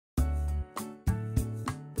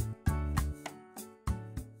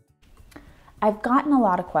I've gotten a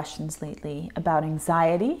lot of questions lately about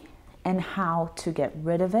anxiety and how to get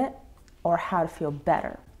rid of it or how to feel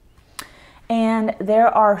better. And there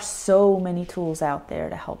are so many tools out there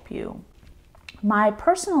to help you. My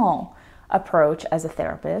personal approach as a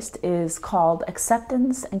therapist is called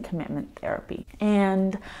acceptance and commitment therapy.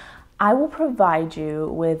 And I will provide you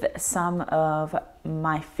with some of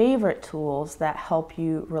my favorite tools that help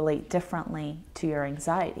you relate differently to your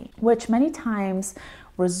anxiety, which many times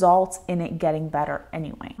results in it getting better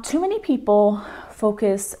anyway. Too many people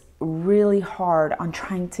focus really hard on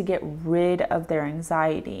trying to get rid of their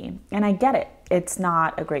anxiety. And I get it. It's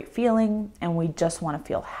not a great feeling, and we just want to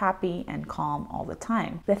feel happy and calm all the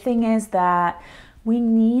time. The thing is that we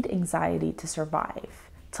need anxiety to survive,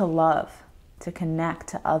 to love, to connect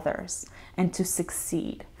to others, and to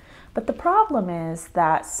succeed. But the problem is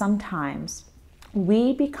that sometimes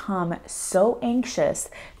we become so anxious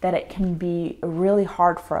that it can be really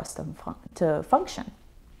hard for us to function.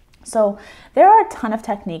 So there are a ton of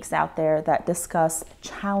techniques out there that discuss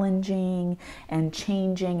challenging and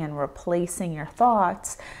changing and replacing your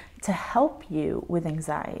thoughts to help you with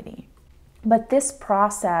anxiety. But this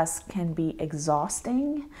process can be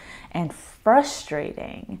exhausting and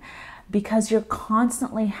frustrating because you're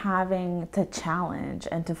constantly having to challenge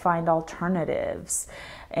and to find alternatives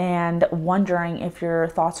and wondering if your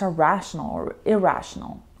thoughts are rational or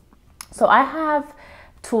irrational. So I have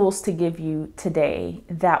tools to give you today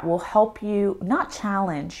that will help you not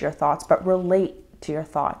challenge your thoughts, but relate to your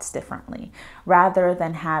thoughts differently, rather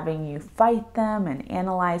than having you fight them and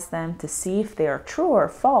analyze them to see if they are true or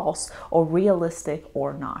false or realistic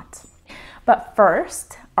or not. But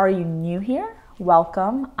first, are you new here?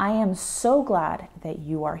 Welcome. I am so glad that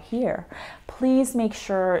you are here. Please make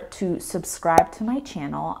sure to subscribe to my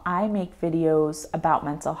channel. I make videos about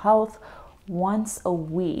mental health once a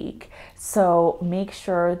week. So make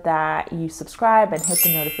sure that you subscribe and hit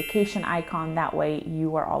the notification icon. That way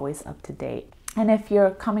you are always up to date. And if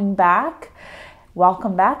you're coming back,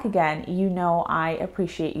 welcome back again. You know I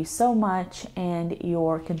appreciate you so much and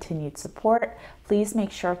your continued support. Please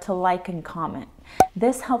make sure to like and comment.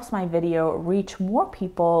 This helps my video reach more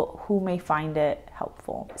people who may find it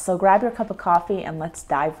helpful. So grab your cup of coffee and let's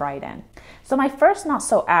dive right in. So my first not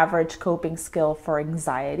so average coping skill for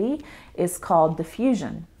anxiety is called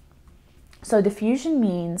diffusion. So diffusion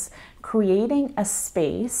means creating a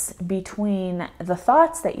space between the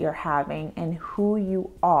thoughts that you're having and who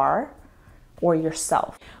you are or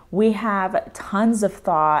yourself. We have tons of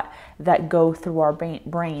thought that go through our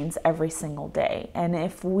brains every single day. And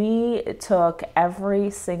if we took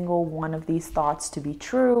every single one of these thoughts to be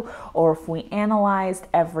true, or if we analyzed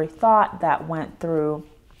every thought that went through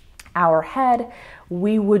our head,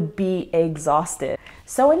 we would be exhausted.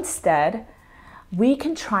 So instead, we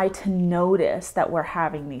can try to notice that we're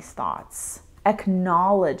having these thoughts,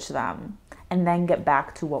 acknowledge them, and then get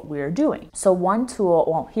back to what we're doing. So one tool,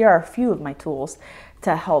 well, here are a few of my tools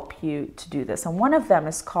to help you to do this. And one of them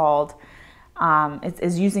is called,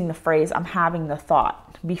 is using the phrase, I'm having the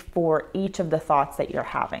thought, before each of the thoughts that you're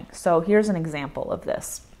having. So here's an example of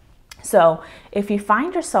this. So if you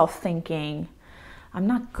find yourself thinking, I'm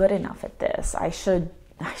not good enough at this, I should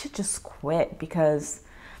just quit because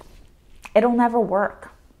it'll never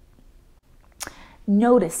work.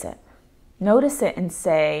 Notice it. Notice it and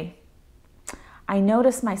say, I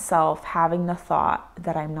notice myself having the thought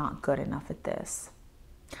that I'm not good enough at this.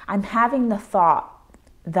 I'm having the thought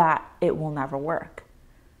that it will never work.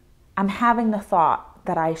 I'm having the thought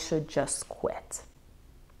that I should just quit.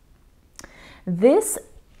 This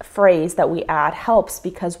phrase that we add helps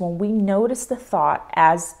because when we notice the thought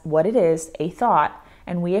as what it is, a thought,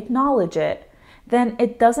 and we acknowledge it, then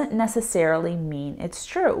it doesn't necessarily mean it's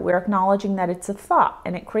true. We're acknowledging that it's a thought,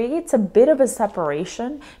 and it creates a bit of a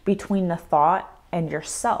separation between the thought and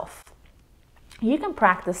yourself. You can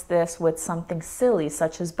practice this with something silly,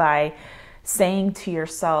 such as by saying to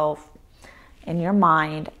yourself in your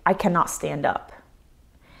mind, I cannot stand up,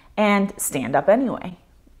 and stand up anyway.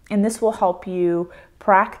 And this will help you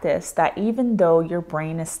practice that even though your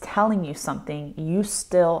brain is telling you something, you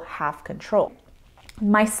still have control.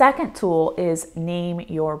 My second tool is name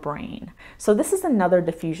your brain. So this is another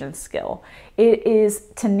diffusion skill. It is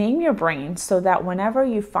to name your brain so that whenever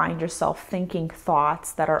you find yourself thinking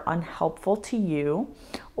thoughts that are unhelpful to you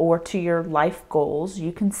or to your life goals,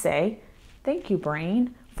 you can say, thank you,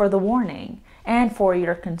 brain, for the warning and for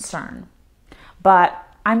your concern. But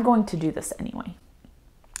I'm going to do this anyway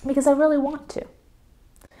because I really want to.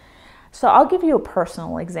 So I'll give you a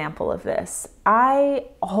personal example of this. I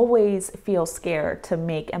always feel scared to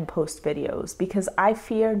make and post videos because I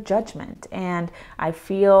fear judgment and I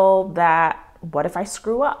feel that what if I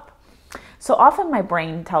screw up? So often my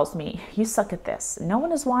brain tells me, you suck at this. No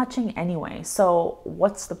one is watching anyway, so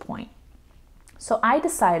what's the point? So I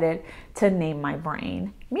decided to name my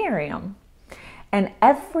brain Miriam. And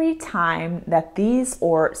every time that these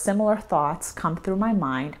or similar thoughts come through my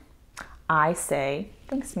mind, I say,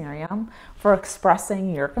 thanks, Miriam, for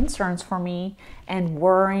expressing your concerns for me and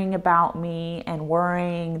worrying about me and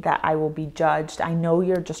worrying that I will be judged. I know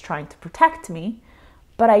you're just trying to protect me,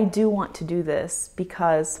 but I do want to do this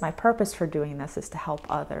because my purpose for doing this is to help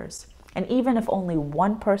others. And even if only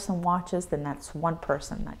one person watches, then that's one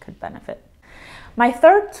person that could benefit. My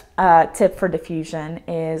third tip for diffusion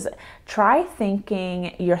is try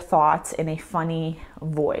thinking your thoughts in a funny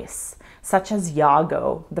voice, such as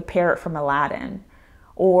Iago, the parrot from Aladdin,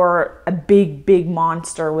 or a big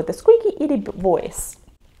monster with a squeaky itty voice.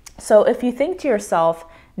 So if you think to yourself,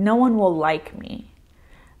 no one will like me,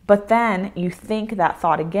 but then you think that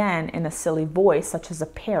thought again in a silly voice, such as a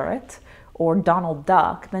parrot or Donald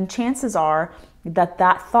Duck, then chances are that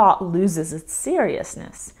that thought loses its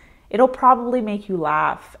seriousness. It'll probably make you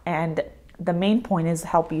laugh, and the main point is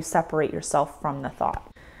help you separate yourself from the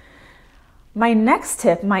thought. My next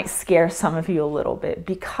tip might scare some of you a little bit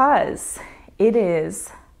because it is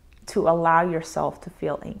to allow yourself to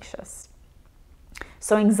feel anxious.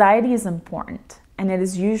 So anxiety is important, and it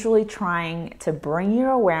is usually trying to bring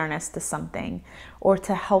your awareness to something or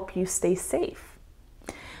to help you stay safe.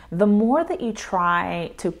 The more that you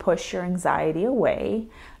try to push your anxiety away,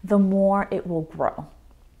 the more it will grow.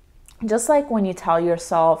 Just like when you tell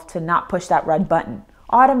yourself to not push that red button,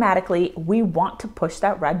 automatically we want to push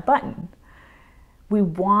that red button. We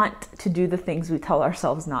want to do the things we tell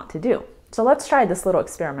ourselves not to do. So let's try this little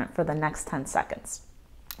experiment for the next 10 seconds.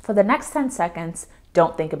 For the next 10 seconds,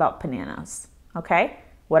 don't think about bananas, okay?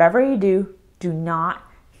 Whatever you do, do not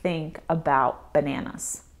think about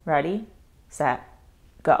bananas. Ready, set,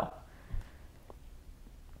 go.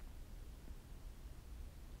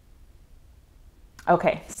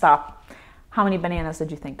 Okay, stop. How many bananas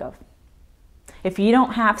did you think of? If you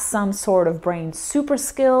don't have some sort of brain super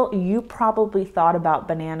skill, you probably thought about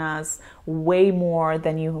bananas way more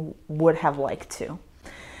than you would have liked to.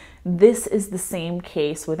 This is the same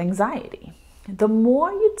case with anxiety. The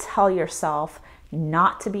more you tell yourself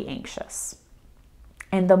not to be anxious,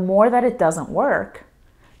 and the more that it doesn't work,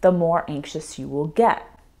 the more anxious you will get.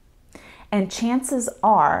 And chances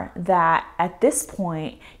are that at this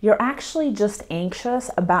point, you're actually just anxious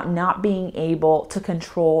about not being able to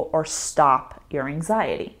control or stop your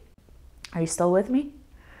anxiety. Are you still with me?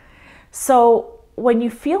 So when you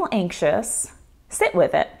feel anxious, sit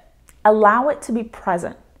with it. Allow it to be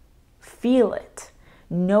present. Feel it.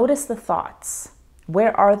 Notice the thoughts.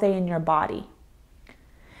 Where are they in your body?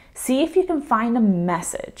 See if you can find a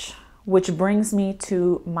message, which brings me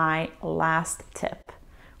to my last tip,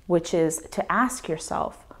 which is to ask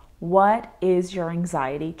yourself, what is your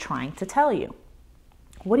anxiety trying to tell you?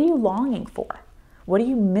 What are you longing for? What are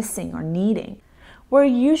you missing or needing? We're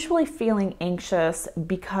usually feeling anxious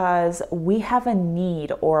because we have a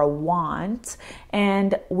need or a want,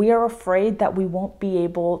 and we are afraid that we won't be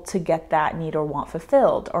able to get that need or want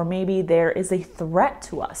fulfilled, or maybe there is a threat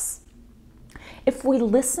to us. If we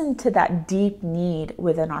listen to that deep need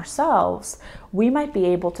within ourselves, we might be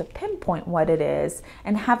able to pinpoint what it is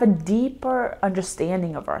and have a deeper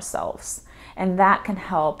understanding of ourselves, and that can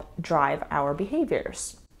help drive our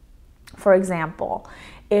behaviors. For example,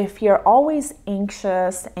 if you're always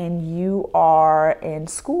anxious and you are in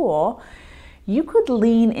school, you could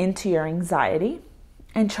lean into your anxiety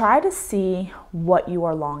and try to see what you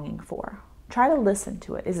are longing for. Try to listen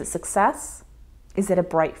to it. Is it success? Is it a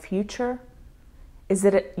bright future? Is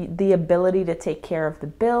it the ability to take care of the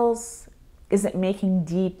bills? Is it making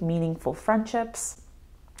deep, meaningful friendships?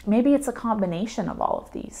 Maybe it's a combination of all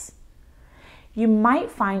of these. You might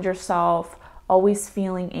find yourself always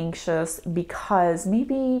feeling anxious because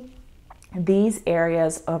maybe these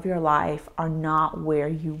areas of your life are not where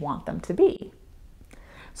you want them to be.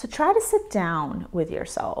 So try to sit down with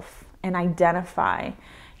yourself and identify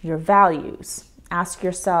your values. Ask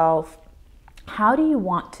yourself, how do you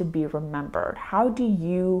want to be remembered? How do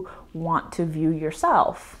you want to view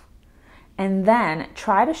yourself? And then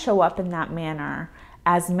try to show up in that manner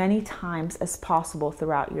as many times as possible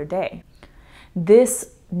throughout your day.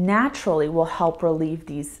 This naturally will help relieve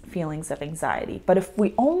these feelings of anxiety. But if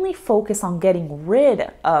we only focus on getting rid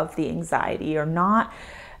of the anxiety or not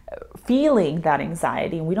feeling that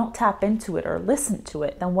anxiety, and we don't tap into it or listen to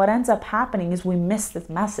it, then what ends up happening is we miss this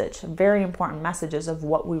message, very important messages of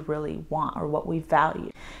what we really want or what we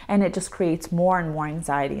value. And it just creates more and more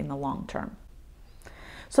anxiety in the long term.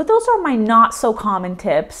 So those are my not so common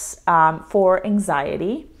tips for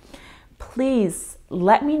anxiety. please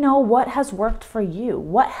let me know what has worked for you.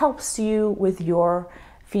 What helps you with your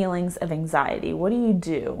feelings of anxiety? What do you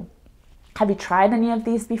do? Have you tried any of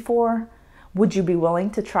these before? Would you be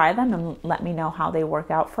willing to try them and let me know how they work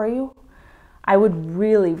out for you? I would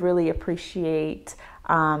really, really appreciate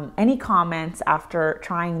any comments after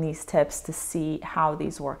trying these tips to see how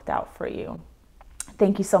these worked out for you.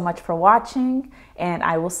 Thank you so much for watching, and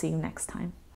I will see you next time.